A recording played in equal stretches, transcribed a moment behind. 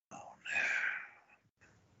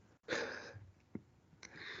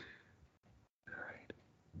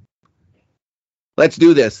Let's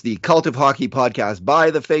do this. The Cult of Hockey podcast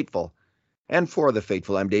by the faithful and for the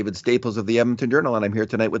faithful. I'm David Staples of the Edmonton Journal, and I'm here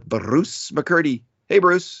tonight with Bruce McCurdy. Hey,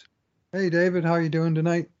 Bruce. Hey, David. How are you doing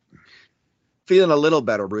tonight? Feeling a little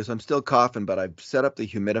better, Bruce. I'm still coughing, but I've set up the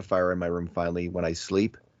humidifier in my room finally when I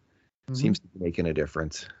sleep. Seems to be making a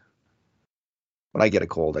difference. When I get a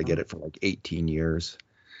cold, I get it for like 18 years.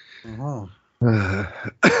 Oh.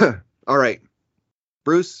 All right.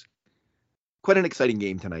 Bruce, quite an exciting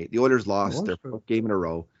game tonight. The Oilers lost their fourth game in a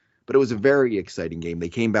row, but it was a very exciting game. They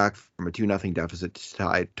came back from a 2-0 deficit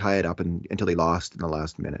to tie it up until they lost in the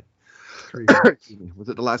last minute. Was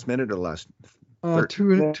it the last minute or the last?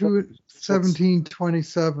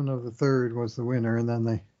 17:27 of the third was the winner, and then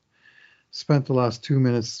they spent the last 2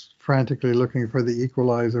 minutes frantically looking for the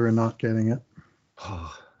equalizer and not getting it.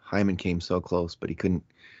 Oh, Hyman came so close, but he couldn't.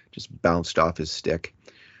 Just bounced off his stick.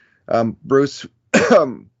 Bruce,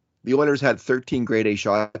 the Oilers had 13 grade A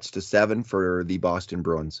shots to 7 for the Boston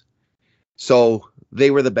Bruins. So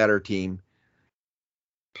they were the better team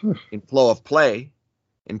in flow of play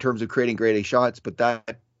in terms of creating grade A shots, but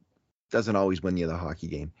that doesn't always win you the hockey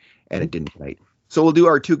game, and it didn't tonight. So we'll do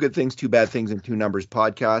our 2 good things, 2 bad things, and 2 numbers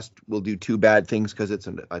podcast. We'll do 2 bad things because it's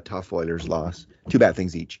a tough Oilers loss. 2 bad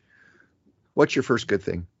things each. What's your first good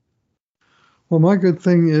thing? Well, my good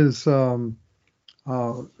thing is some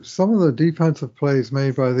of the defensive plays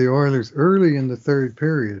made by the Oilers early in the third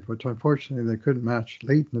period, which unfortunately they couldn't match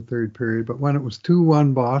late in the third period, but when it was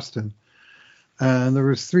 2-1 Boston, and there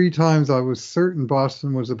was 3 times I was certain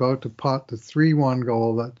Boston was about to pot the 3-1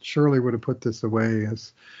 goal that surely would have put this away,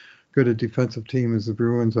 as good a defensive team as the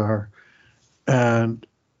Bruins are. And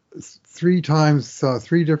 3 times,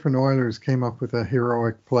 3 different Oilers came up with a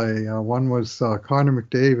heroic play. One was Connor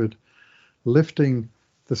McDavid lifting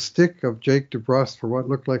the stick of Jake DeBrusk for what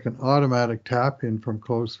looked like an automatic tap in from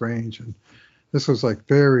close range. And this was like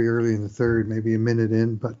very early in the third, maybe a minute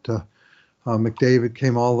in, but McDavid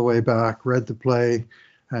came all the way back, read the play,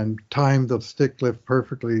 and timed the stick lift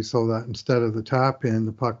perfectly so that instead of the tap in,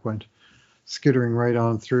 the puck went skittering right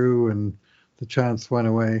on through and the chance went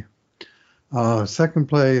away. Second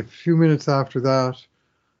play, a few minutes after that,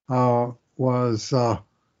 was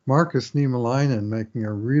Markus Niemelainen making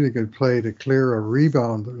a really good play to clear a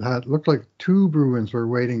rebound that looked like 2 Bruins were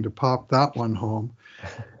waiting to pop that one home.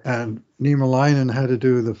 And Niemelainen had to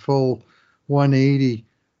do the full 180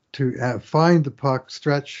 to find the puck,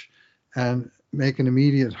 stretch, and make an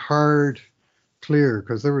immediate hard clear,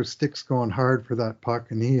 because there were sticks going hard for that puck,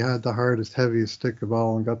 and he had the hardest, heaviest stick of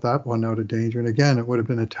all and got that one out of danger. And again, it would have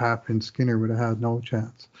been a tap in. Skinner would have had no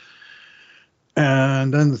chance.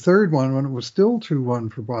 And then the third one, when it was still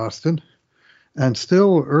 2-1 for Boston, and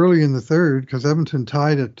still early in the third, because Edmonton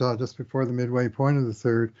tied it just before the midway point of the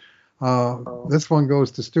third, this one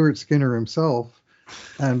goes to Stuart Skinner himself,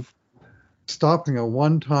 and stopping a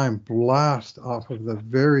one-time blast off of the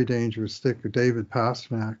very dangerous stick of David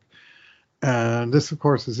Pastrnak. And this, of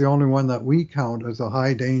course, is the only one that we count as a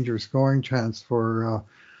high-danger scoring chance for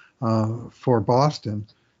Boston.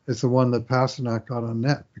 It's the one that Pastrnak got on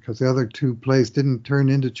net, because the other 2 plays didn't turn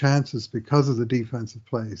into chances because of the defensive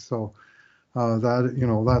plays. So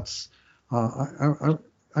that's I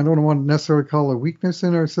don't want to necessarily call it a weakness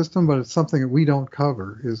in our system, but it's something that we don't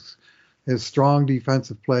cover is strong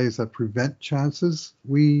defensive plays that prevent chances.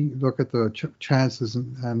 We look at the chances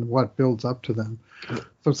and what builds up to them.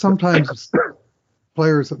 So sometimes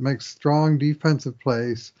players that make strong defensive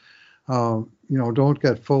plays, don't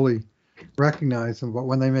get fully recognized, but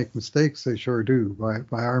when they make mistakes, they sure do by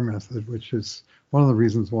our method, which is one of the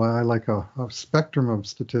reasons why I like a spectrum of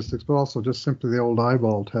statistics, but also just simply the old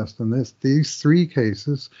eyeball test. And these 3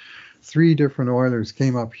 cases, 3 different Oilers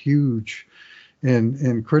came up huge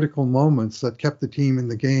in critical moments that kept the team in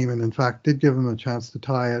the game, and in fact did give them a chance to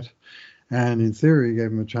tie it, and in theory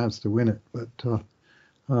gave them a chance to win it. But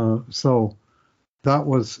so that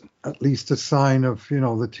was at least a sign of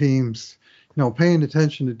the teams paying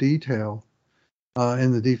attention to detail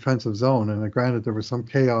in the defensive zone. And granted, there was some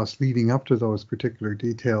chaos leading up to those particular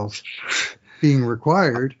details being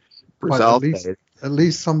required, but at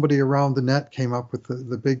least somebody around the net came up with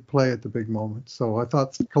the big play at the big moment. So I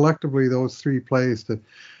thought collectively those 3 plays to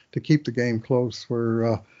keep the game close were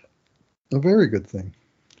a very good thing.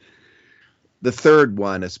 The third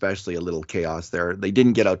one, especially a little chaos there. They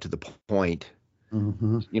didn't get out to the point.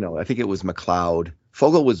 Mm-hmm. I think it was McLeod.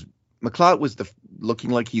 McLeod was looking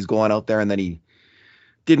like he's going out there, and then he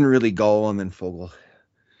didn't really go, and then Foegele.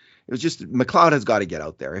 It was just McLeod has got to get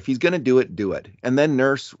out there. If he's going to do it, do it. And then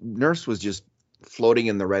Nurse was just floating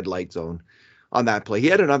in the red light zone on that play. He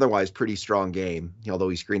had an otherwise pretty strong game, although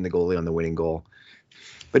he screened the goalie on the winning goal.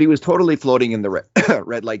 But he was totally floating in the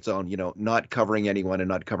red light zone, not covering anyone and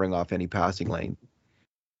not covering off any passing lane.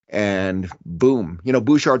 And boom,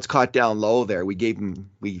 Bouchard's caught down low there. We gave him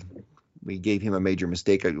a major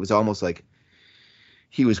mistake. It was almost like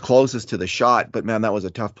he was closest to the shot, but man, that was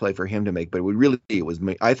a tough play for him to make. But it was,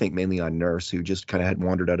 I think, mainly on Nurse, who just kind of had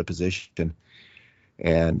wandered out of position.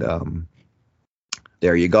 And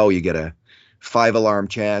there you go. You get a 5-alarm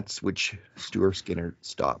chance, which Stuart Skinner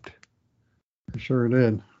stopped. Sure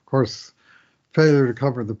did. Of course, failure to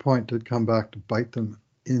cover the point did come back to bite them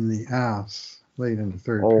in the ass late in the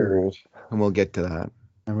third period. And we'll get to that.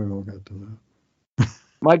 And we will get to that.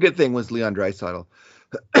 My good thing was Leon Draisaitl,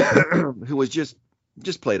 who was just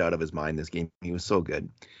played out of his mind this game. He was so good.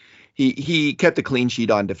 He kept a clean sheet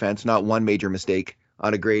on defense, not one major mistake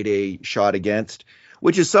on a grade A shot against,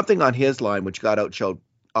 which is something on his line which got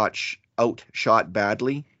outshot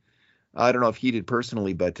badly. I don't know if he did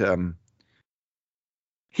personally, but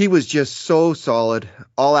he was just so solid,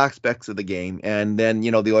 all aspects of the game. And then,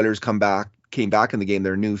 the Oilers came back in the game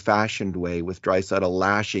their new fashioned way with Draisaitl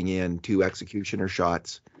lashing in 2 executioner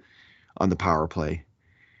shots on the power play.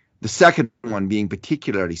 The second one being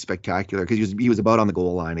particularly spectacular because he was about on the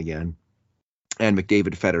goal line again, and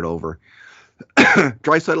McDavid fed it over.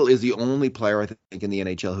 Draisaitl is the only player, I think, in the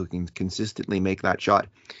NHL who can consistently make that shot.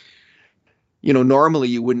 Normally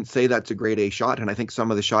you wouldn't say that's a grade A shot, and I think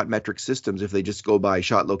some of the shot metric systems, if they just go by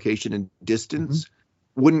shot location and distance,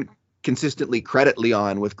 wouldn't consistently credit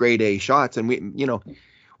Leon with grade A shots. And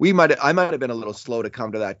I might have been a little slow to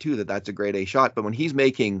come to that too, that's a grade A shot. But when he's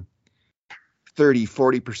making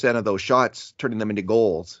 30-40% of those shots, turning them into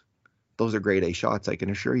goals, those are grade A shots, I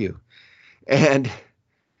can assure you. And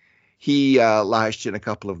he lashed in a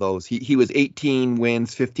couple of those. He was 18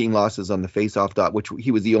 wins, 15 losses on the faceoff dot, which he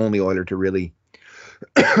was the only Oiler to really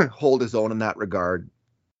hold his own in that regard.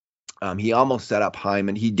 He almost set up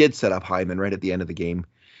Hyman. He did set up Hyman right at the end of the game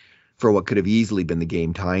for what could have easily been the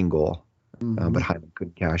game tying goal, but Hyman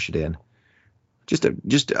couldn't cash it in.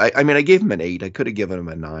 I gave him an 8. I could have given him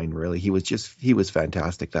a 9. Really, he was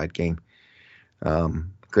fantastic that game.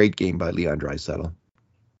 Great game by Leon Draisaitl.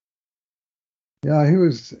 Yeah, he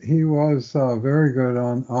was very good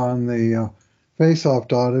on the face-off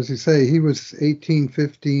dot. As you say, he was 18,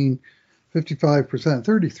 15, 55%,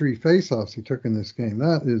 33 face-offs he took in this game.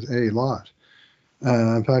 That is a lot.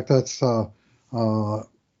 In fact, that's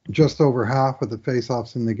just over half of the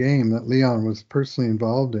face-offs in the game that Leon was personally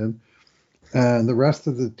involved in. And the rest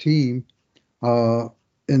of the team, in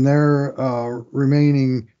their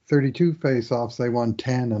remaining 32 face-offs, they won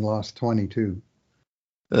 10 and lost 22.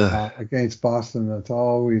 Against Boston, that's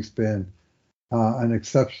always been an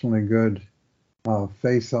exceptionally good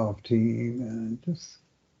face-off team. And just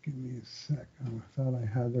give me a sec. I thought I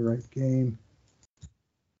had the right game.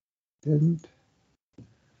 Didn't.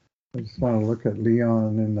 I just want to look at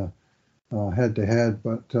Leon in the head-to-head,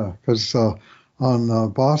 but because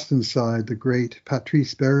on Boston's side, the great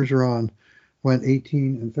Patrice Bergeron went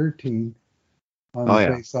 18 and 13 on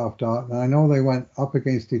the face-off dot. And I know they went up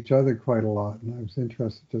against each other quite a lot, and I was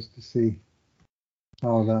interested just to see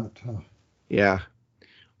how that.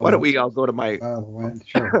 Why don't we? I'll go to my. Went.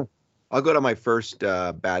 Sure. I'll go to my first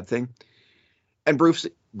bad thing. And Bruce,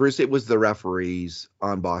 it was the referees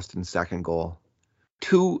on Boston's second goal.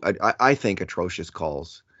 2, I think, atrocious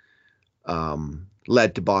calls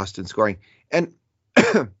led to Boston scoring. And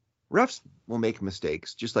refs will make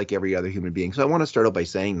mistakes, just like every other human being. So I want to start out by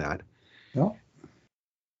saying that. Yeah.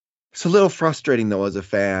 It's a little frustrating, though, as a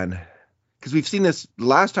fan, because we've seen this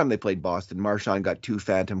last time they played Boston. Marchand got 2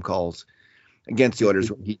 phantom calls against the Oilers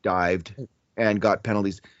when he dived and got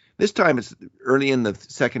penalties. This time it's early in the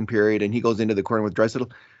second period, and he goes into the corner with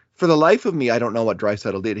Draisaitl. For the life of me, I don't know what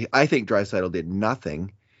Draisaitl did. I think Draisaitl did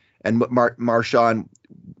nothing. And Marchand,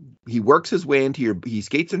 he works his way into he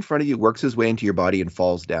skates in front of you, works his way into your body, and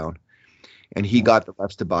falls down. And he got the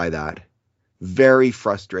refs to buy that. Very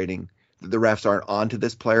frustrating. The refs aren't on to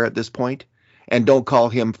this player at this point, and don't call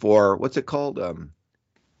him for, what's it called?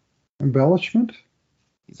 Embellishment?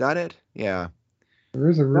 Is that it? Yeah.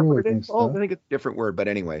 There is a rule against that. I think it's a different word, but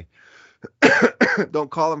anyway.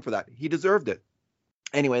 Don't call him for that. He deserved it.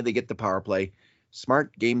 Anyway, they get the power play.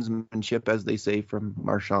 Smart gamesmanship, as they say, from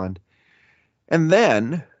Marchand. And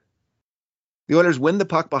then the Oilers win the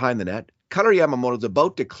puck behind the net. Kailer Yamamoto's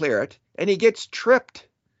about to clear it, and he gets tripped.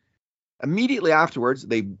 Immediately afterwards,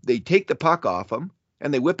 they take the puck off him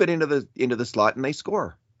and they whip it into the slot and they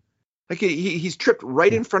score. Like he's tripped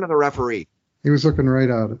right in front of the referee. He was looking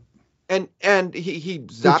right at it. And he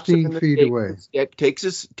zaps him in the 15 feet away. It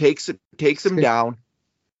takes him down.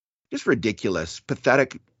 Just ridiculous,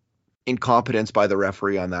 pathetic incompetence by the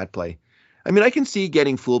referee on that play. I mean, I can see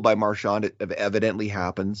getting fooled by Marchand. It evidently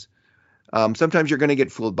happens. Sometimes you're going to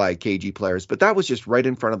get fooled by KG players, but that was just right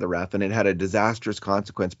in front of the ref, and it had a disastrous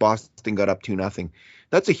consequence. Boston got up 2-0.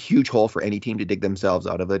 That's a huge hole for any team to dig themselves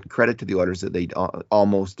out of it. Credit to the Oilers that they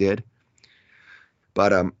almost did.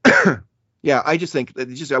 But yeah, I just think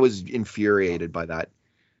that I was infuriated by that.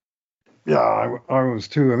 Yeah, I was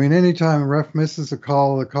too. I mean, anytime a ref misses a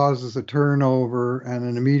call that causes a turnover and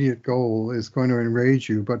an immediate goal is going to enrage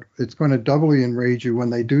you, but it's going to doubly enrage you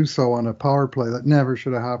when they do so on a power play that never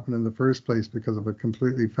should have happened in the first place because of a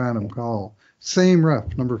completely phantom call. Same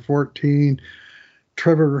ref, number 14,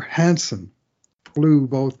 Trevor Hansen, blew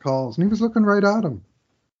both calls, and he was looking right at him.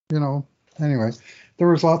 Anyway, there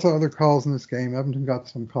was lots of other calls in this game. Edmonton got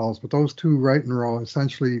some calls, but those two right in a row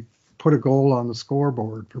essentially put a goal on the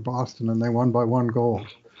scoreboard for Boston, and they won by 1 goal.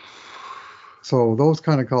 So those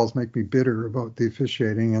kind of calls make me bitter about the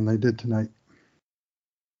officiating, and they did tonight.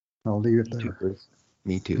 I'll leave it there.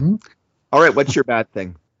 Me too. All right, what's your bad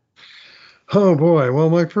thing? Oh, boy. Well,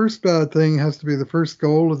 my first bad thing has to be the first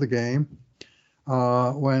goal of the game.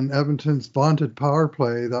 When Edmonton's vaunted power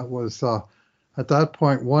play, that was at that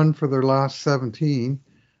point 1 for their last 17,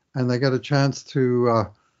 and they got a chance to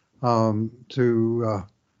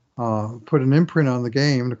put an imprint on the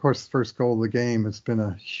game. And of course, the first goal of the game has been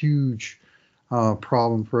a huge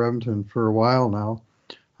problem for Edmonton for a while now.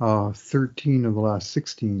 13 of the last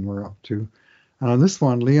 16 we're up to. And on this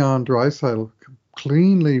one, Leon Draisaitl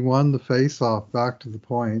cleanly won the face-off back to the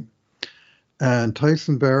point. And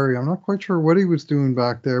Tyson Barrie, I'm not quite sure what he was doing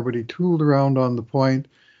back there, but he tooled around on the point,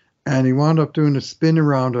 and he wound up doing a spin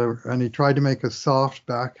around her, and he tried to make a soft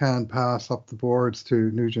backhand pass up the boards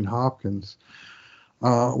to Nugent Hopkins.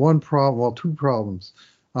 Two problems.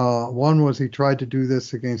 One was he tried to do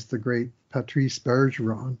this against the great Patrice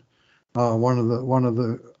Bergeron, one of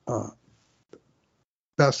the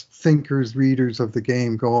best thinkers, readers of the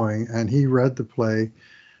game going, and he read the play,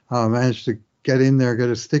 managed to get in there, get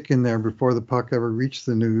a stick in there before the puck ever reached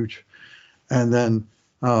the Nuge, and then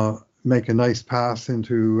make a nice pass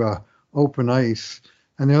into open ice.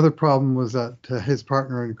 And the other problem was that his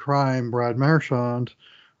partner in crime, Brad Marchand,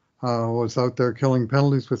 was out there killing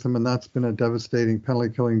penalties with him, and that's been a devastating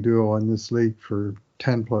penalty-killing duo in this league for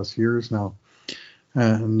 10-plus years now.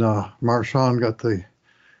 And Marchand got the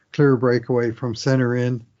clear breakaway from center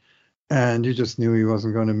in, and you just knew he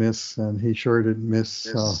wasn't going to miss, and he sure didn't miss.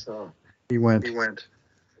 He went.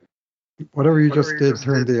 Whatever you just did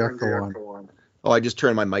turned the echo on. Oh, I just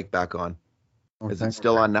turned my mic back on. Okay. Is it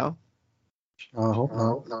still on now? I hope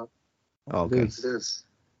not. No. Okay. It is.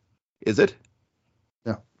 Is it?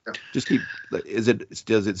 Yeah. Just keep. Is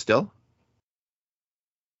it still?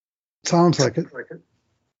 Sounds like it.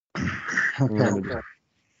 Okay.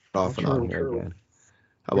 Off and on here again.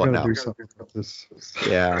 How about now? Do something about this.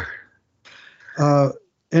 Yeah.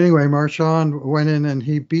 Anyway, Marchand went in and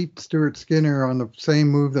he beat Stuart Skinner on the same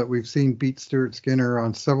move that we've seen beat Stuart Skinner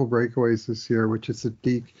on several breakaways this year, which is a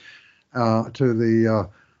deke to the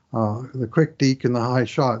quick deke and the high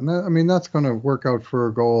shot. And that, I mean, that's going to work out for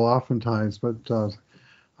a goal oftentimes, but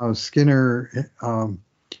Skinner,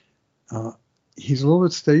 he's a little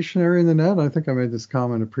bit stationary in the net. I think I made this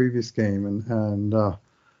comment in a previous game, and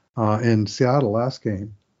in Seattle last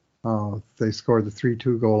game. They scored the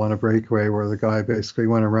 3-2 goal on a breakaway where the guy basically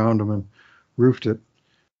went around him and roofed it.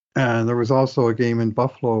 And there was also a game in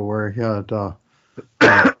Buffalo where he had 2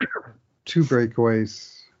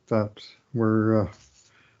 breakaways that were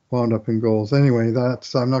wound up in goals. Anyway,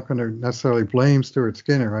 I'm not going to necessarily blame Stuart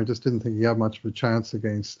Skinner. I just didn't think he had much of a chance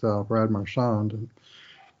against Brad Marchand. And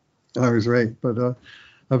I was right. But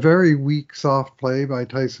a very weak, soft play by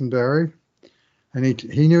Tyson Barrie. And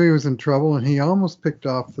he knew he was in trouble, and he almost picked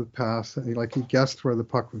off the pass. And he guessed where the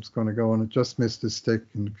puck was going to go, and it just missed his stick.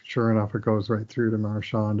 And sure enough, it goes right through to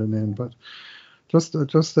Marchand and in. But just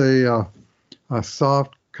a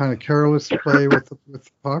soft, kind of careless play with the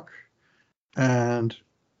puck, and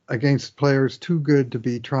against players too good to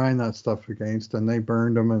be trying that stuff against. And they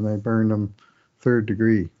burned him, third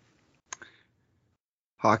degree.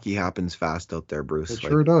 Hockey happens fast out there, Bruce. It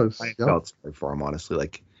sure does. I felt sorry for him,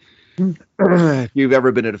 honestly. If you've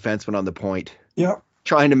ever been a defenseman on the point,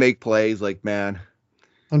 trying to make plays, man.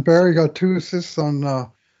 And Barrie got 2 assists on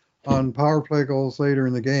power play goals later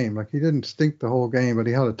in the game. He didn't stink the whole game, but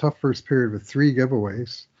he had a tough first period with 3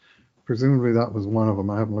 giveaways. Presumably that was one of them.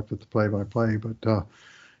 I haven't looked at the play-by-play, but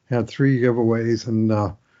he had 3 giveaways and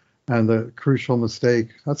the crucial mistake.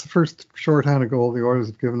 That's the first shorthanded goal the Oilers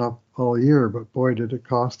have given up all year, but boy, did it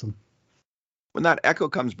cost them. When that echo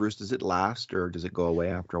comes, Bruce, does it last or does it go away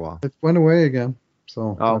after a while? It went away again,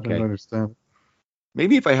 so okay. I don't understand.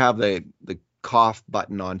 Maybe if I have the cough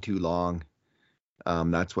button on too long,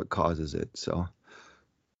 That's what causes it. So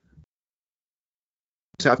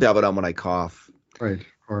just have to have it on when I cough. Right,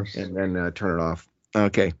 of course. And then turn it off.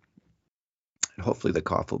 Okay. Hopefully the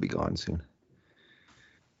cough will be gone soon.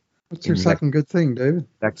 What's your second good thing, David?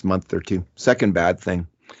 Next month or two. Second bad thing.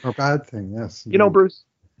 Or bad thing, yes. Bruce,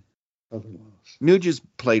 Nuge has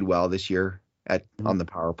played well this year on the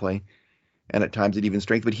power play and at times at even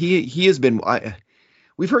strength, but he has been.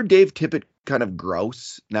 We've heard Dave Tippett kind of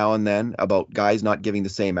grouse now and then about guys not giving the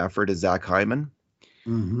same effort as Zach Hyman.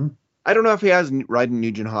 Mm-hmm. I don't know if he has Ryan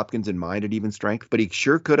Nugent-Hopkins in mind at even strength, but he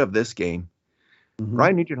sure could have this game. Mm-hmm.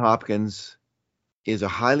 Ryan Nugent-Hopkins is a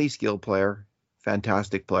highly skilled player,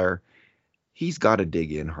 fantastic player. He's got to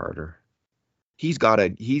dig in harder. He has got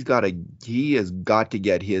to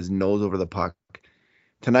get his nose over the puck.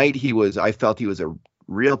 Tonight I felt he was a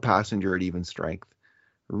real passenger at even strength.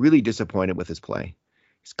 Really disappointed with his play.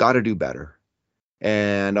 He's got to do better.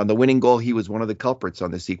 And on the winning goal, he was one of the culprits on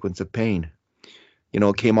the sequence of pain.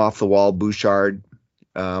 Came off the wall. Bouchard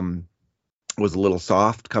was a little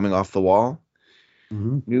soft coming off the wall.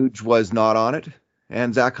 Mm-hmm. Nuge was not on it.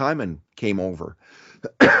 And Zach Hyman came over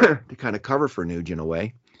to kind of cover for Nuge in a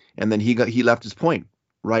way. And then he left his point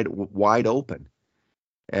wide open.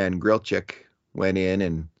 And Grilchik went in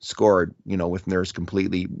and scored, with Nurse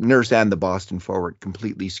and the Boston forward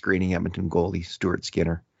completely screening Edmonton goalie Stuart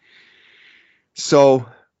Skinner. So,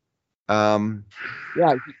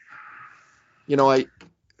 yeah.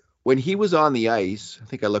 When he was on the ice, I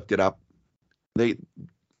think I looked it up. The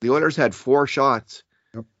Oilers had 4 shots,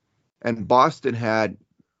 yep. And Boston had,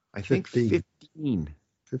 I think, 15.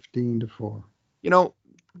 15-4.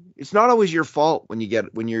 It's not always your fault when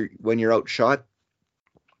you're outshot,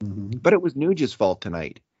 mm-hmm. But it was Nuge's fault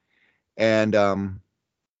tonight, and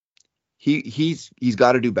he's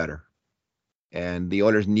got to do better, and the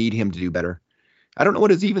Oilers need him to do better. I don't know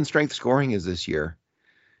what his even strength scoring is this year,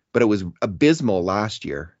 but it was abysmal last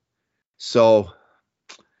year. So,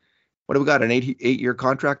 what have we got? An 8-year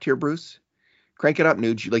contract here, Bruce? Crank it up,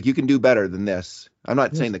 Nuge. You can do better than this. I'm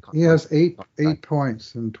not saying the he has 8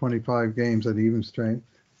 points in 25 games at even strength.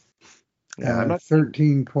 Yeah, I'm not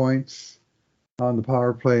 13 points on the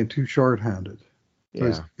power play and 2 shorthanded. So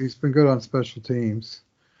yeah. He's been good on special teams.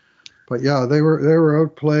 But yeah, they were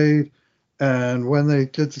outplayed. And when they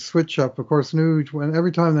did the switch up, of course,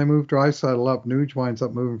 every time they move Draisaitl up, Nuge winds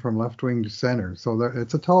up moving from left wing to center. So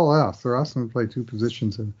it's a tall ask. They're asking him to play 2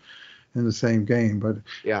 positions in the same game. But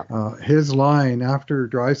yeah, his line, after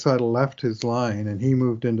Draisaitl left his line and he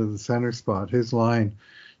moved into the center spot, his line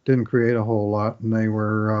didn't create a whole lot, and they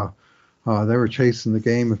were chasing the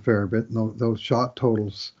game a fair bit. And those shot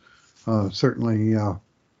totals certainly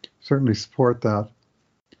support that.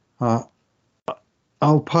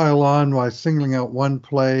 I'll pile on by singling out one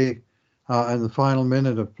play in the final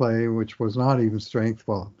minute of play, which was not even strength.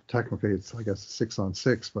 Well, technically it's, I guess,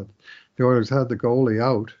 6-on-6, but the Oilers had the goalie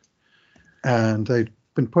out, and they'd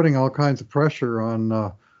been putting all kinds of pressure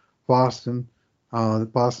on Boston.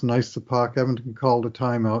 Boston iced the puck. Edmonton called a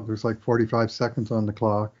timeout. There's 45 seconds on the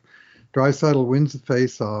clock. Draisaitl wins the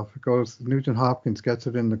face-off. It goes. Nugent-Hopkins gets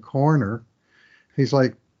it in the corner. He's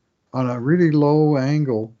on a really low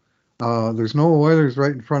angle. There's no Oilers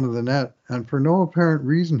right in front of the net, and for no apparent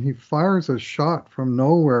reason, he fires a shot from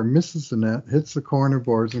nowhere, misses the net, hits the corner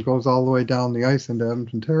boards, and goes all the way down the ice into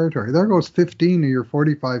Edmonton territory. There goes 15 of your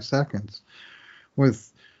 45 seconds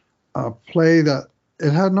with a play that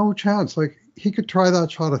it had no chance. He could try that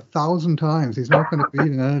shot 1,000 times. He's not going to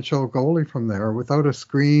beat an NHL goalie from there without a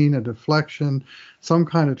screen, a deflection, some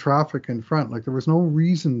kind of traffic in front. There was no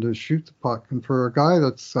reason to shoot the puck, and for a guy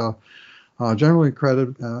that's generally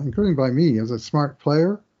credited, including by me, as a smart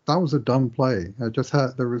player, that was a dumb play.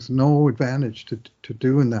 There was no advantage to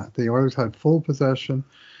doing that. The Oilers had full possession,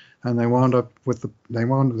 and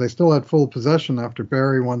they still had full possession after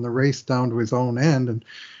Barrie won the race down to his own end and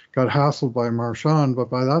got hassled by Marchand. But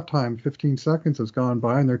by that time, 15 seconds has gone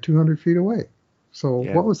by, and they're 200 feet away. So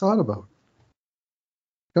yeah. What was that about?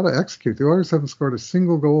 Got to execute. The Oilers haven't scored a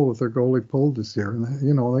single goal with their goalie pulled this year, and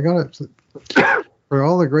they got to. For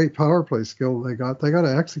all the great power play skill they got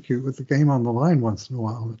to execute with the game on the line once in a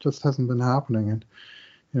while. It just hasn't been happening,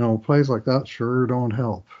 and plays like that sure don't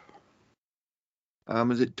help.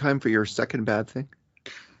 Is it time for your second bad thing?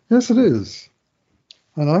 Yes, it is.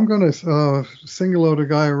 And I'm going to single out a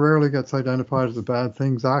guy who rarely gets identified as a bad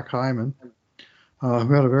thing, Zach Hyman,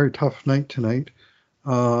 who had a very tough night tonight.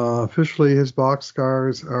 Officially, his box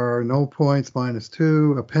scars are no points,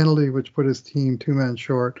 -2, a penalty which put his team 2 men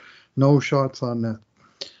short, no shots on net.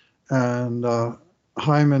 And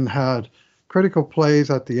Hyman had critical plays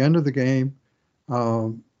at the end of the game.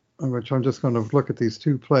 which I'm just going to look at these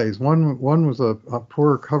two plays. One was a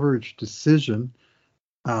poor coverage decision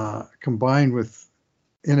combined with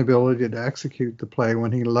inability to execute the play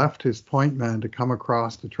when he left his point man to come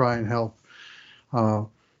across to try and help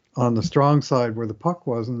on the strong side where the puck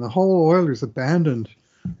was, and the whole Oilers abandoned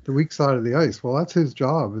the weak side of the ice. Well, that's his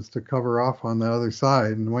job, is to cover off on the other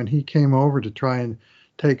side. And when he came over to try and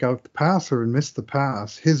take out the passer and missed the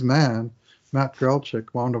pass, his man, Matt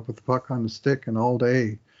Grelchik, wound up with the puck on the stick and all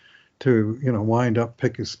day to, wind up,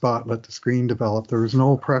 pick his spot, let the screen develop. There was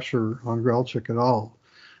no pressure on Grelchik at all.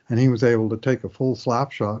 And he was able to take a full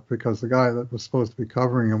slap shot because the guy that was supposed to be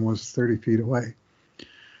covering him was 30 feet away.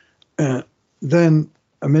 Then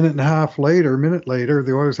a minute later,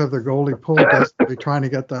 the Oilers have their goalie pulled, desperately trying to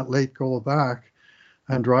get that late goal back.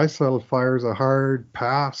 And Draisaitl fires a hard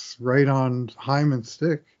pass right on Hyman's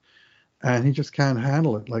stick. And he just can't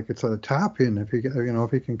handle it. Like it's a tap in if he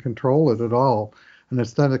can control it at all. And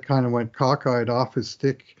instead it kind of went cockeyed off his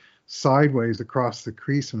stick sideways across the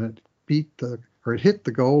crease, and it hit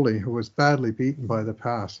the goalie, who was badly beaten by the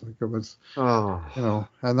pass. Like it was,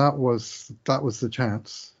 and that was the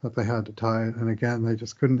chance that they had to tie it. And again, they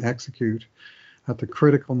just couldn't execute at the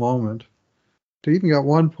critical moment. To even get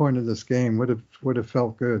 1 point in this game would have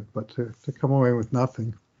felt good, but to come away with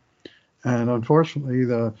nothing. And unfortunately,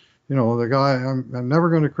 the guy, I'm never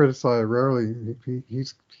going to criticize. Rarely,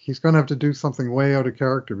 he's going to have to do something way out of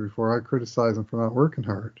character before I criticize him for not working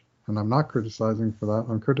hard. And I'm not criticizing him for that.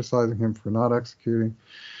 I'm criticizing him for not executing,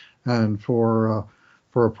 and for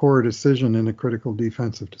a poor decision in a critical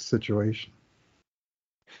defensive situation.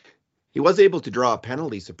 He was able to draw a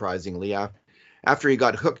penalty, surprisingly, after he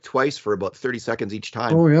got hooked twice for about 30 seconds each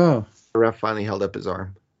time. Oh, yeah. The ref finally held up his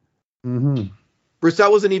arm. Mm-hmm. Bruce,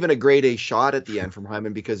 that wasn't even a grade A shot at the end from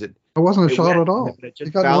Hyman, because it wasn't a shot at all. It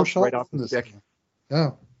just bounced right off the stick.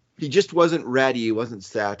 Yeah. He just wasn't ready. He wasn't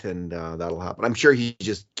set, and that'll happen. I'm sure he's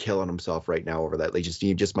just killing himself right now over that.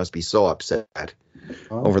 He just must be so upset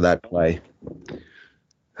over that play,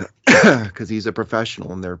 because he's a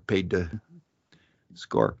professional and they're paid to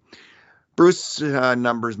score. Bruce,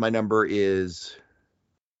 numbers. My number is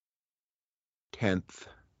 10th.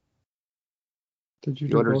 Did you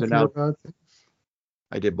do both your bad things?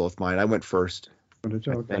 I did both mine. I went first. What did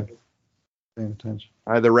you? Okay. Paying attention.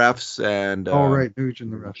 The refs and. Right,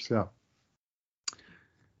 Nugent, the refs. Yeah.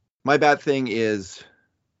 My bad thing is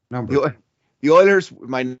number. The Oilers.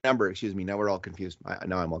 My number. Excuse me. Now we're all confused.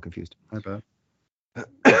 Now I'm all confused. My bad.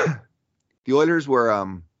 The Oilers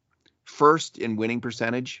were first in winning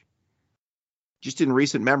percentage. Just in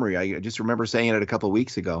recent memory, I just remember saying it a couple of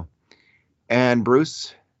weeks ago. And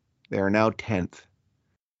Bruce, they are now 10th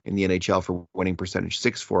in the NHL for winning percentage,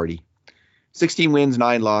 .640. 16 wins,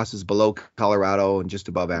 9 losses, below Colorado and just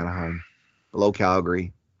above Anaheim, below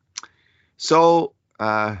Calgary. So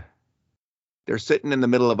they're sitting in the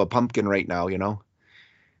middle of a pumpkin right now,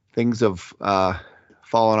 Things have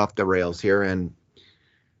fallen off the rails here, and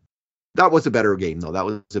that was a better game, though. That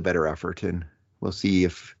was a better effort, and we'll see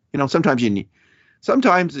if, sometimes,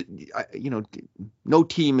 no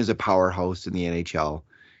team is a powerhouse in the NHL,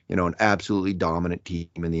 an absolutely dominant team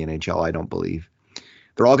in the NHL, I don't believe.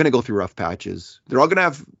 They're all going to go through rough patches. They're all going to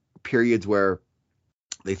have periods where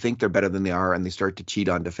they think they're better than they are, and they start to cheat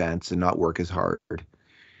on defense and not work as hard,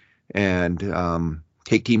 and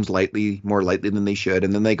take teams more lightly than they should.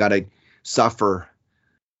 And then they got to suffer.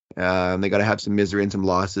 They got to have some misery and some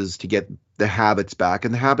losses to get the habits back.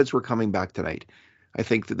 And the habits were coming back tonight. I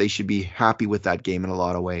think that they should be happy with that game in a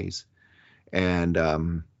lot of ways,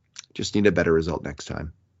 and just need a better result next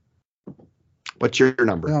time. What's your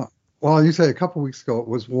number? Yeah. Well, you say a couple weeks ago. It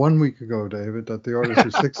was 1 week ago, David, that the Oilers were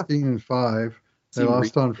 16-5. They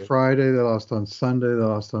lost on Friday. They lost on Sunday. They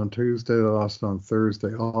lost on Tuesday. They lost on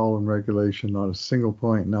Thursday, all in regulation, not a single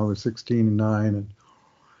point. Now they're 16-9. And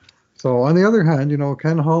so, on the other hand,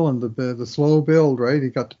 Ken Holland, the slow build, right? He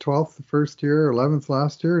got to 12th the first year, 11th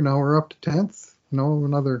last year. Now we're up to 10th.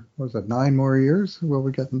 Another, 9 more years? Will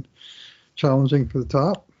we getting challenging for the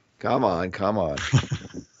top? Come on.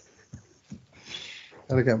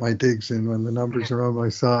 Gotta get my digs in when the numbers are on my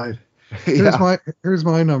side. Here's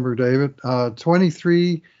my number, David.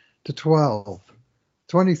 23-12.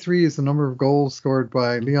 23 is the number of goals scored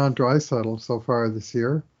by Leon Draisaitl so far this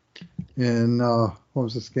year. In what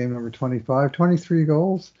was this game number 25? 23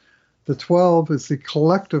 goals. The 12 is the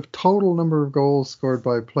collective total number of goals scored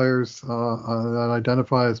by players that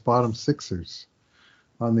identify as bottom sixers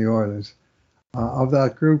on the Oilers. Of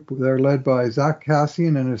that group, they're led by Zach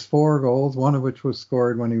Kassian and his 4 goals, one of which was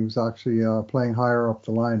scored when he was actually playing higher up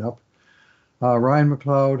the lineup. Ryan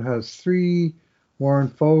McLeod has 3, Warren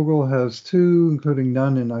Fogle has 2, including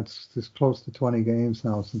none in it's close to 20 games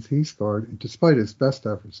now since he scored. Despite his best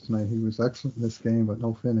efforts tonight, he was excellent in this game, but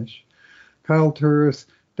no finish. Kyle Turris,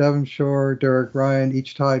 Devon Shore, Derek Ryan,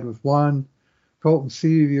 each tied with 1. Colton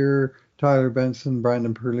Sevier, Tyler Benson,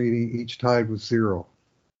 Brandon Perlini, each tied with 0.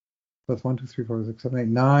 That's 1, 2, 3, 4, 6, 7, 8,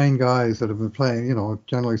 9 guys that have been playing,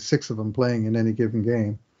 generally 6 of them playing in any given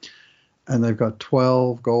game. And they've got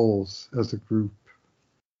 12 goals as a group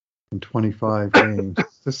in 25 games.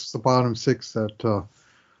 This is the bottom 6 that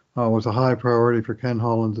was a high priority for Ken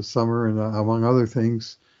Holland this summer, and among other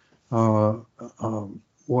things,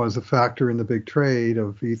 was a factor in the big trade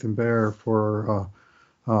of Ethan Bear for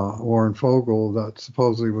Warren Fogle that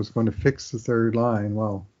supposedly was going to fix the third line.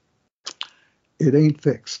 Well, it ain't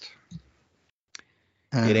fixed.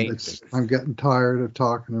 And I'm getting tired of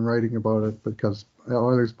talking and writing about it because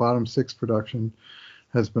Oilers' bottom 6 production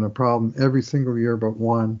has been a problem every single year but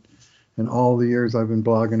one. In all the years I've been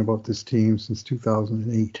blogging about this team since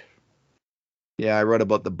 2008. Yeah, I wrote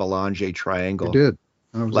about the Belanger triangle. You did.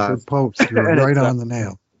 And it was a good post. You were right on the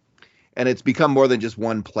nail. And it's become more than just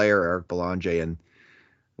one player, Eric Belanger, and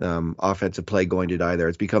offensive play going to die there.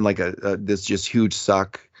 It's become like this just huge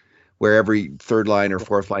suck where every third line or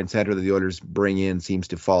fourth line center that the Oilers bring in seems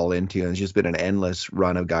to fall into. And it's just been an endless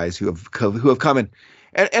run of guys who have come in.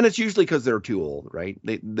 And it's usually because they're too old, right?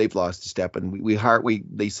 They've lost a step, and the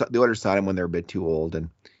Oilers signed them when they're a bit too old, and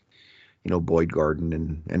Boyd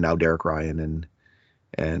Gordon and now Derek Ryan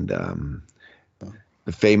and the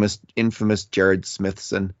infamous Jared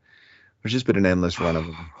Smithson. There's just been an endless run of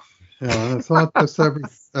them. Yeah, it's not just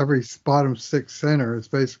every bottom 6 center. It's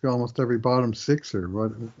basically almost every bottom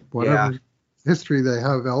 6er. Whatever history they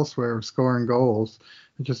have elsewhere of scoring goals,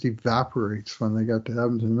 it just evaporates when they get to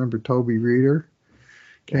Edmonton. Remember Toby Reeder?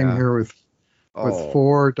 Came here with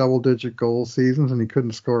 4 double-digit goal seasons, and he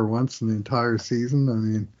couldn't score once in the entire season. I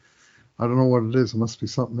mean, I don't know what it is. It must be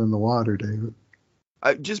something in the water, David.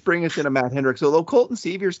 Just bring us into Matt Hendricks. Although Colton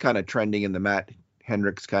Sevier's kind of trending in the Matt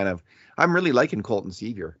Hendricks kind of. I'm really liking Colton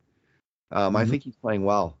Sevier. I think he's playing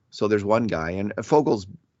well. So there's one guy, and Fogel's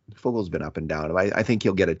been up and down. I think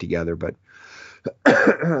he'll get it together, but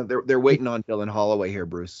they're waiting on Dylan Holloway here,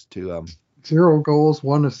 Bruce, to 0 goals,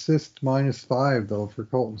 1 assist, -5 though for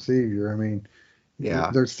Colton Sevier. I mean,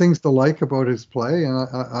 there's things to like about his play, and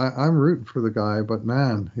I'm rooting for the guy. But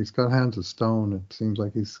man, he's got hands of stone. It seems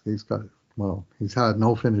like he's had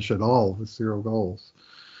no finish at all with 0 goals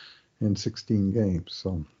in 16 games.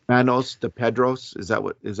 So Manos de Pedros, is that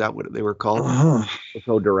what they were called?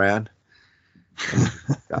 So Duran.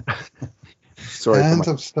 Sorry, hands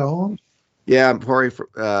of stone. Yeah, I'm sorry for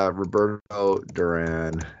Roberto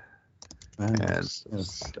Duran. Hands of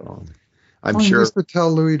stone. I'm sure. I used to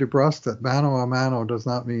tell Louis DeBrusk that mano a mano does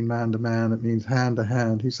not mean man to man. It means hand to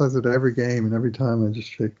hand. He says it every game, and every time I just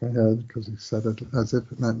shake my head because he said it as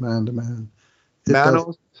if it meant man to man.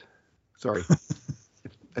 Manos. Sorry.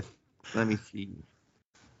 Let me see.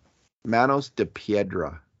 Manos de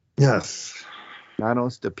Piedra. Yes.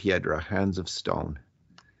 Manos de Piedra, hands of stone.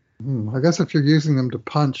 I guess if you're using them to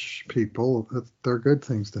punch people, they're good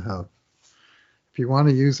things to have. If you want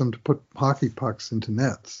to use them to put hockey pucks into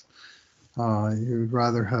nets, you'd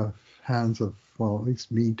rather have hands of, at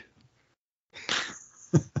least meat.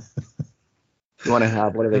 You want to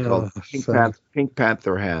have, what are they called? Pink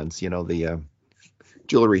Panther hands, the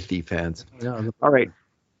jewelry thief hands. Yeah. All right.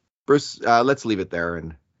 Bruce, let's leave it there.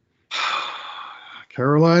 And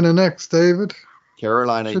Carolina next, David.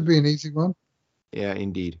 Carolina. Should be an easy one. Yeah,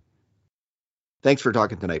 indeed. Thanks for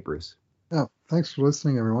talking tonight, Bruce. Yeah, thanks for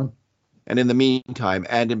listening, everyone. And in the meantime,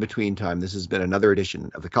 and in between time, this has been another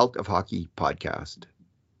edition of the Cult of Hockey podcast.